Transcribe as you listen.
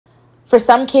For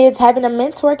some kids, having a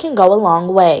mentor can go a long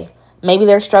way. Maybe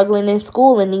they're struggling in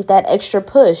school and need that extra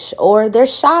push, or they're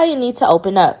shy and need to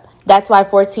open up. That's why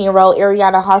 14-year-old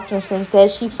Ariana Hoskinson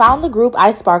says she found the group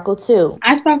I Sparkle 2.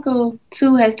 I Sparkle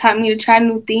 2 has taught me to try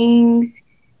new things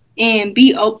and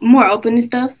be more open to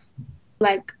stuff.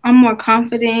 Like, I'm more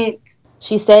confident.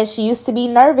 She says she used to be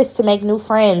nervous to make new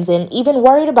friends and even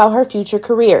worried about her future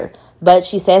career. But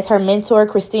she says her mentor,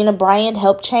 Christina Bryant,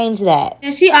 helped change that.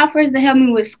 And she offers to help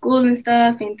me with school and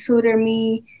stuff and tutor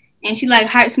me. And she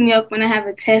hypes me up when I have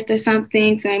a test or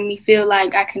something to make me feel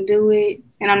like I can do it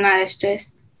and I'm not as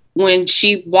stressed. When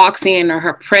she walks in or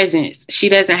her presence, she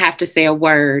doesn't have to say a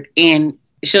word and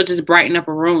she'll just brighten up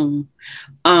a room.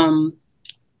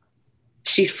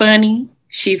 She's funny.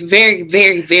 She's very,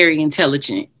 very, very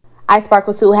intelligent. I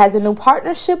Sparkle 2 has a new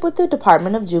partnership with the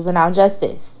Department of Juvenile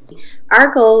Justice.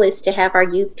 Our goal is to have our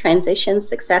youth transition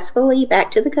successfully back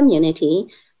to the community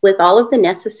with all of the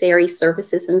necessary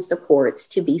services and supports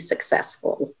to be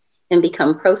successful and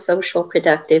become pro-social,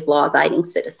 productive, law-abiding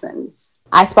citizens.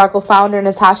 I Sparkle founder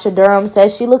Natasha Durham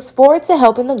says she looks forward to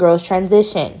helping the girls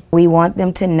transition. We want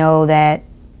them to know that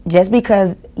just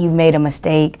because you've made a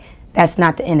mistake, that's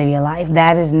not the end of your life.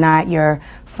 That is not your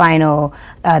final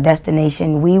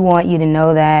destination. We want you to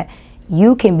know that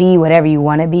you can be whatever you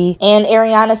want to be. And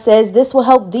Ariana says this will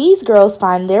help these girls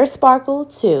find their sparkle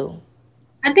too.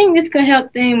 I think this could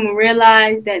help them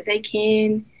realize that they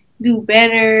can do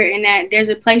better and that there's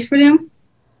a place for them.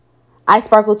 I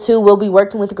Sparkle 2 will be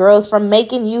working with girls from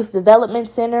Macon Youth Development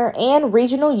Center and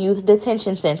Regional Youth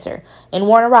Detention Center. In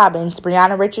Warner Robins,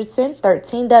 Brianna Richardson,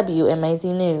 13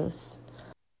 WMAZ News.